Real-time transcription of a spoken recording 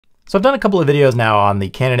So I've done a couple of videos now on the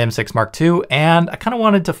Canon M6 Mark II, and I kind of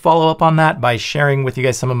wanted to follow up on that by sharing with you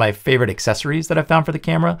guys some of my favorite accessories that I've found for the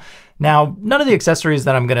camera. Now, none of the accessories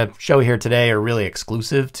that I'm going to show here today are really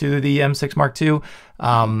exclusive to the M6 Mark II,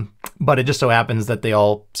 but it just so happens that they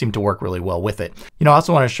all seem to work really well with it. You know, I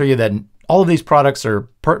also want to show you that all of these products are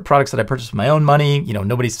products that I purchased with my own money. You know,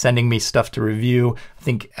 nobody's sending me stuff to review. I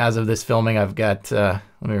think as of this filming, I've got, let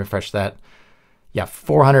me refresh that. Yeah,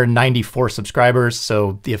 494 subscribers.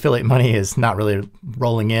 So the affiliate money is not really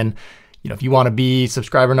rolling in. You know, if you want to be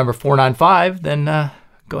subscriber number 495, then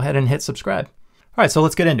go ahead and hit subscribe. All right, so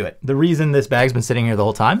let's get into it. The reason this bag's been sitting here the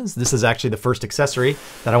whole time is this is actually the first accessory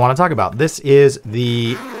that I want to talk about. This is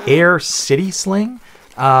the Aer City Sling.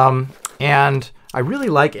 And I really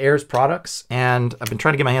like Aer's products, and I've been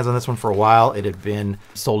trying to get my hands on this one for a while. It had been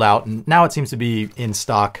sold out, and now it seems to be in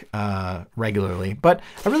stock regularly. But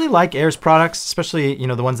I really like Aer's products, especially, you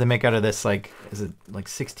know, the ones they make out of this, like, is it like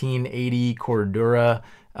 1680 Cordura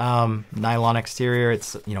nylon exterior.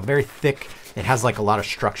 It's, you know, very thick. It has like a lot of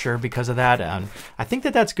structure because of that. And I think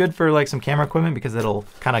that that's good for like some camera equipment because it'll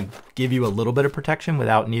kind of give you a little bit of protection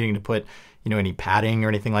without needing to put, you know, any padding or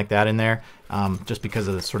anything like that in there, just because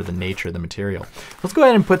of the sort of the nature of the material. Let's go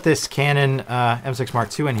ahead and put this Canon M6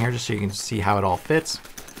 Mark II in here just so you can see how it all fits.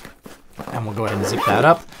 And we'll go ahead and zip that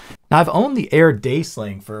up. Now I've owned the Aer Day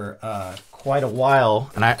Sling for quite a while,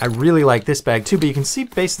 and I really like this bag too, but you can see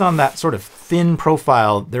based on that sort of thin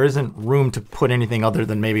profile, there isn't room to put anything other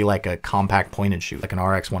than maybe like a compact point and shoot, like an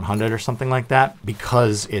RX100 or something like that,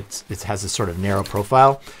 because it has this sort of narrow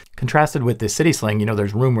profile. Contrasted with the City Sling, you know,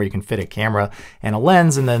 there's room where you can fit a camera and a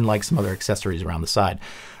lens and then like some other accessories around the side.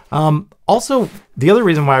 Also, the other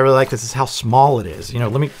reason why I really like this is how small it is. You know,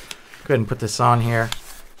 let me go ahead and put this on here.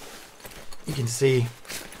 You can see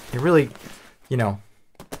it really, you know,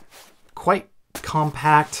 quite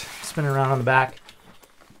compact, spinning around on the back.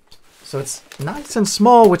 So it's nice and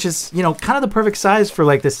small, which is, you know, kind of the perfect size for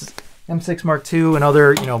like this M6 Mark II and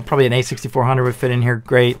other, you know, probably an A6400 would fit in here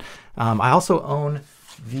great. I also own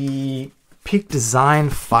the Peak Design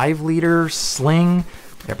 5-liter sling,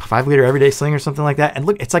 5-liter everyday sling or something like that. And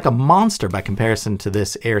look, it's like a monster by comparison to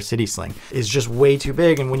this Aer City Sling. It's just way too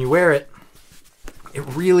big, and when you wear it, it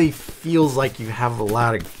really feels like you have a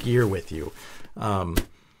lot of gear with you.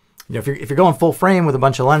 You know, if you're going full frame with a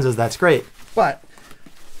bunch of lenses, that's great. But,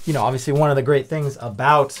 you know, obviously one of the great things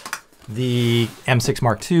about the M6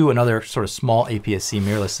 Mark II and other sort of small APS-C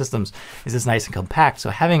mirrorless systems is it's nice and compact. So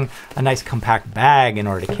having a nice compact bag in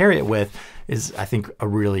order to carry it with is, I think, a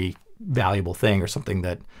really valuable thing, or something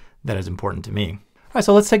that is important to me. All right,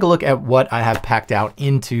 so let's take a look at what I have packed out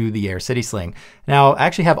into the Aer City Sling. Now, I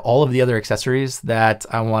actually have all of the other accessories that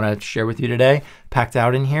I want to share with you today packed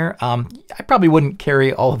out in here. I probably wouldn't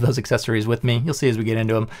carry all of those accessories with me. You'll see as we get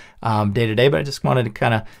into them day to day, but I just wanted to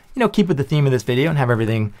kind of, you know, keep with the theme of this video and have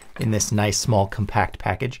everything in this nice, small, compact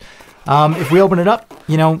package. If we open it up,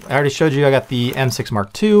 you know, I already showed you I got the M6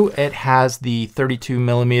 Mark II. It has the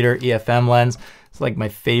 32mm EFM lens. It's like my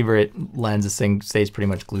favorite lens. This thing stays pretty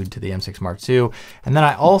much glued to the M6 Mark II. And then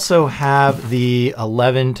I also have the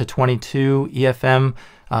 11 to 22 EFM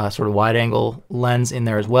sort of wide angle lens in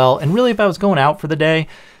there as well. And really, if I was going out for the day,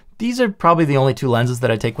 these are probably the only two lenses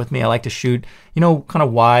that I take with me. I like to shoot, you know, kind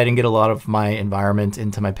of wide and get a lot of my environment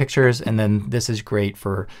into my pictures. And then this is great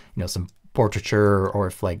for, you know, some portraiture, or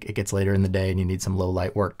if like it gets later in the day and you need some low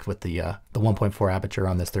light work with the 1.4 aperture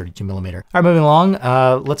on this 32mm. All right, moving along,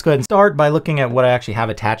 let's go ahead and start by looking at what I actually have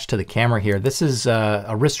attached to the camera here. This is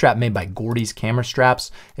a wrist strap made by Gordy's Camera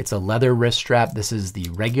Straps. It's a leather wrist strap. This is the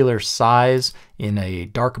regular size in a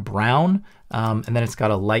dark brown, and then it's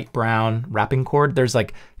got a light brown wrapping cord. There's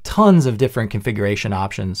like tons of different configuration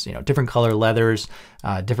options, you know, different color leathers,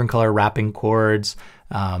 different color wrapping cords,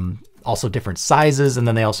 also different sizes, and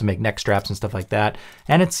then they also make neck straps and stuff like that.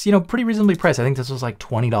 And it's, you know, pretty reasonably priced. I think this was like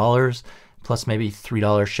 $20 plus maybe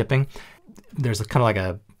 $3 shipping. There's kind of like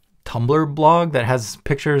a Tumblr blog that has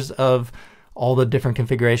pictures of all the different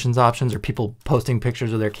configurations options, or people posting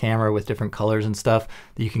pictures of their camera with different colors and stuff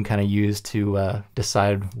that you can kind of use to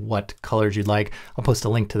decide what colors you'd like. I'll post a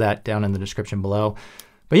link to that down in the description below.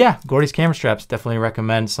 But yeah, Gordy's Camera Straps, definitely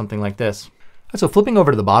recommend something like this. So flipping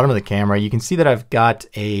over to the bottom of the camera, you can see that I've got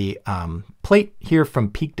a plate here from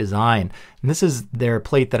Peak Design. And this is their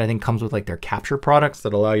plate that I think comes with like their capture products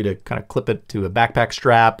that allow you to kind of clip it to a backpack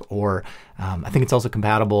strap, or I think it's also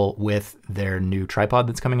compatible with their new tripod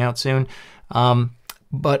that's coming out soon.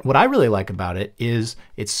 But what I really like about it is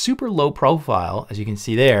it's super low profile, as you can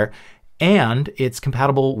see there, and it's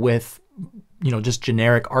compatible with, you know, just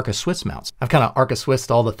generic ARCA-Swiss mounts. I've kind of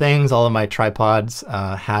ARCA-Swissed all the things. All of my tripods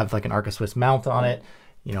have like an ARCA-Swiss mount on it.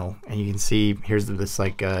 you know, and you can see here's this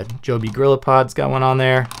like Joby GorillaPod's got one on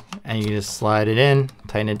there, and you can just slide it in,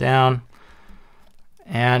 tighten it down,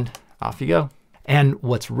 and off you go. And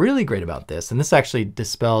what's really great about this, and this actually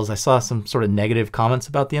dispels, I saw some sort of negative comments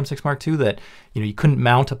about the M6 Mark II that, you know, you couldn't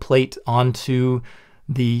mount a plate onto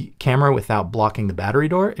the camera without blocking the battery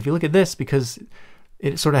door. If you look at this, because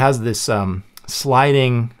it sort of has this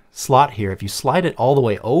sliding slot here, if you slide it all the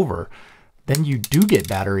way over, then you do get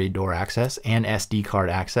battery door access and SD card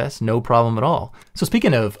access, no problem at all. So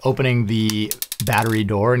speaking of opening the battery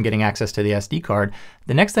door and getting access to the SD card,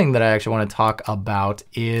 the next thing that I actually want to talk about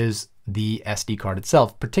is the SD card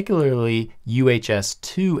itself, particularly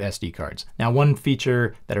UHS-II SD cards. Now, one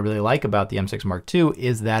feature that I really like about the M6 Mark II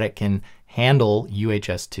is that it can handle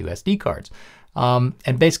UHS-II SD cards.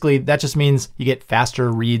 And basically that just means you get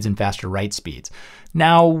faster reads and faster write speeds.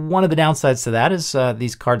 Now, one of the downsides to that is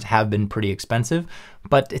these cards have been pretty expensive,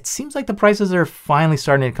 but it seems like the prices are finally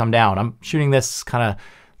starting to come down. I'm shooting this kind of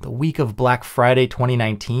the week of Black Friday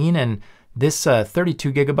 2019, and this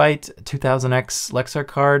 32 gigabyte 2000X Lexar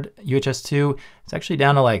card UHS-II, it's actually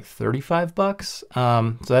down to like 35 bucks.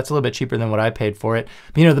 So that's a little bit cheaper than what I paid for it.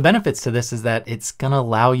 But you know, the benefits to this is that it's gonna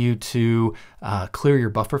allow you to clear your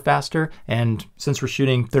buffer faster. And since we're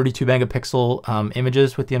shooting 32 megapixel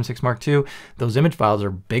images with the M6 Mark II, those image files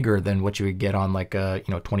are bigger than what you would get on like a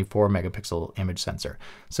 24 megapixel image sensor.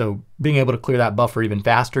 So being able to clear that buffer even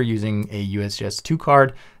faster using a UHS-II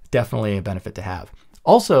card, definitely a benefit to have.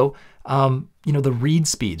 Also, you know, the read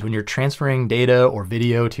speeds, when you're transferring data or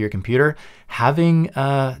video to your computer, having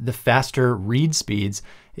the faster read speeds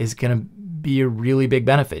is going to be a really big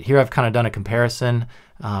benefit. Here I've kind of done a comparison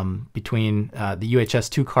between the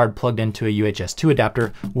UHS-II card plugged into a UHS-II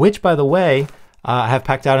adapter, which, by the way, I have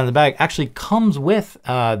packed out in the bag, actually comes with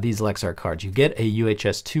these Lexar cards. You get a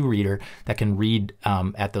UHS-II reader that can read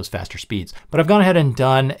at those faster speeds. But I've gone ahead and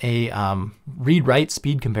done a read-write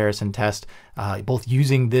speed comparison test, both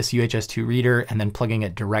using this UHS-II reader and then plugging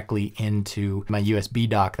it directly into my USB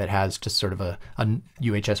dock that has just sort of a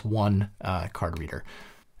UHS-I card reader.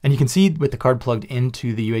 And you can see with the card plugged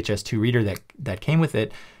into the UHS-II reader that came with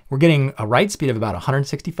it, we're getting a write speed of about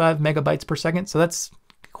 165 megabytes per second. So that's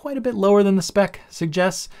quite a bit lower than the spec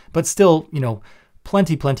suggests, but still, you know,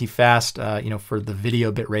 plenty fast, you know, for the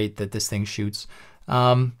video bit rate that this thing shoots.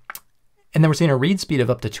 And then we're seeing a read speed of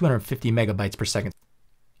up to 250 megabytes per second.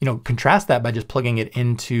 You know, contrast that by just plugging it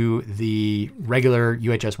into the regular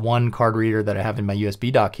UHS-I card reader that I have in my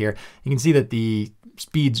USB dock here. You can see that the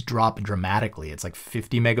speeds drop dramatically. It's like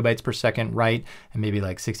 50 megabytes per second write, and maybe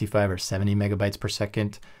like 65 or 70 megabytes per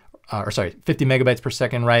second, or sorry, 50 megabytes per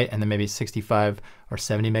second write, and then maybe 65 or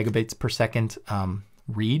 70 megabytes per second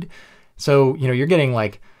read. So, you know, you're getting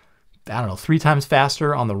like, I don't know, 3 times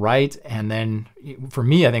faster on the write. And then for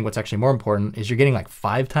me, I think what's actually more important is you're getting like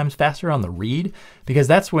 5 times faster on the read, because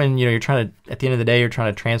that's when, you know, you're trying to, at the end of the day, you're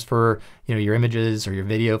trying to transfer, you know, your images or your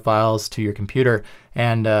video files to your computer,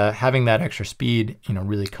 and having that extra speed, you know,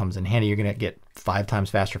 really comes in handy. You're going to get 5 times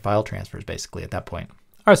faster file transfers basically at that point.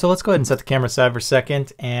 All right, so let's go ahead and set the camera aside for a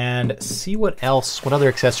second and see what other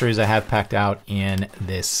accessories I have packed out in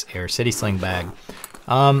this Aer City Sling bag.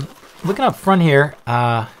 Looking up front here,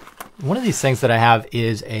 one of these things that I have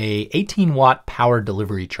is a 18-watt power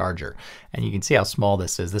delivery charger. And you can see how small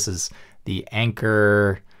this is. This is the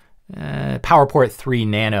Anker PowerPort 3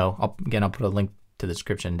 Nano. Again, I'll put a link to the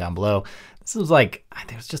description down below. This was like, I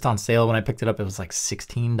think it was just on sale when I picked it up. It was like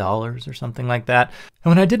 $16 or something like that. And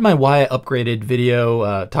when I did my why I upgraded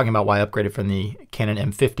video, talking about why I upgraded from the Canon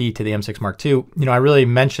M50 to the M6 Mark II, you know, I really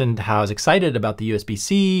mentioned how I was excited about the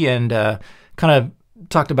USB-C, and kind of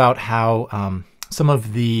talked about how some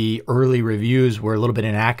of the early reviews were a little bit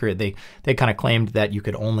inaccurate. They kind of claimed that you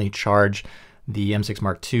could only charge the M6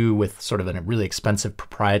 Mark II with sort of a really expensive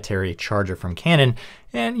proprietary charger from Canon.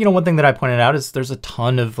 And, you know, one thing that I pointed out is there's a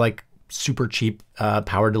ton of like super cheap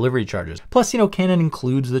power delivery chargers. Plus, you know, Canon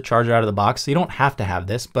includes the charger out of the box, so you don't have to have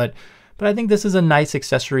this, but I think this is a nice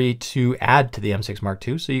accessory to add to the M6 Mark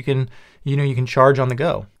II, so you can, you know, you can charge on the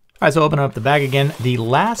go. All right, so open up the bag again. The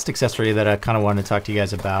last accessory that I kind of wanted to talk to you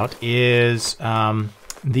guys about is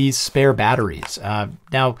these spare batteries.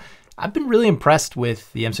 Now, I've been really impressed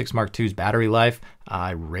with the M6 Mark II's battery life.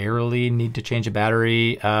 I rarely need to change a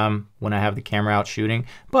battery when I have the camera out shooting,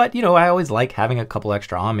 but you know, I always like having a couple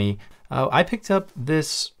extra on me. I picked up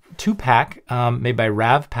this 2-pack made by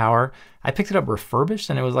Rav Power. I picked it up refurbished,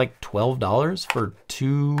 and it was like $12 for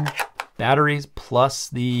 2 batteries plus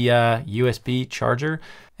the USB charger.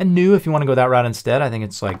 And new, if you want to go that route instead, I think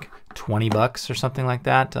it's like 20 bucks or something like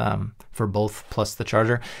that for both plus the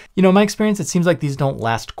charger. You know, in my experience, it seems like these don't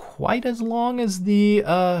last quite as long as the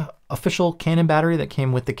official Canon battery that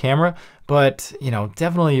came with the camera, but you know,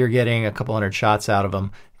 definitely you're getting a couple hundred shots out of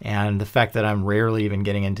them. And the fact that I'm rarely even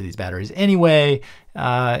getting into these batteries anyway,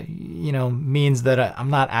 you know, means that I'm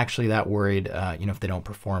not actually that worried, you know, if they don't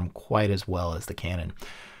perform quite as well as the Canon.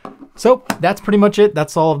 So that's pretty much it.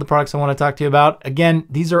 That's all of the products I want to talk to you about. Again,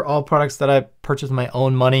 these are all products that I purchased with my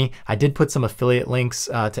own money. I did put some affiliate links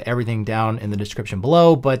to everything down in the description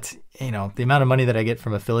below, but you know, the amount of money that I get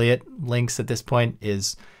from affiliate links at this point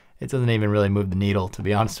is, it doesn't even really move the needle, to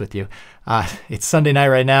be honest with you. It's Sunday night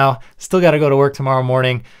right now. Still got to go to work tomorrow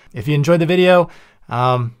morning. If you enjoyed the video,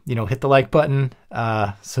 you know, hit the like button,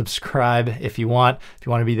 subscribe if you want. If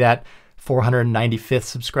you want to be that 495th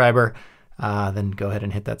subscriber, then go ahead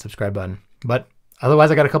and hit that subscribe button. But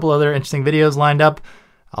otherwise, I got a couple other interesting videos lined up.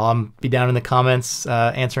 I'll be down in the comments,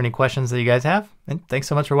 answer any questions that you guys have. And thanks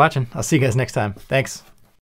so much for watching. I'll see you guys next time. Thanks.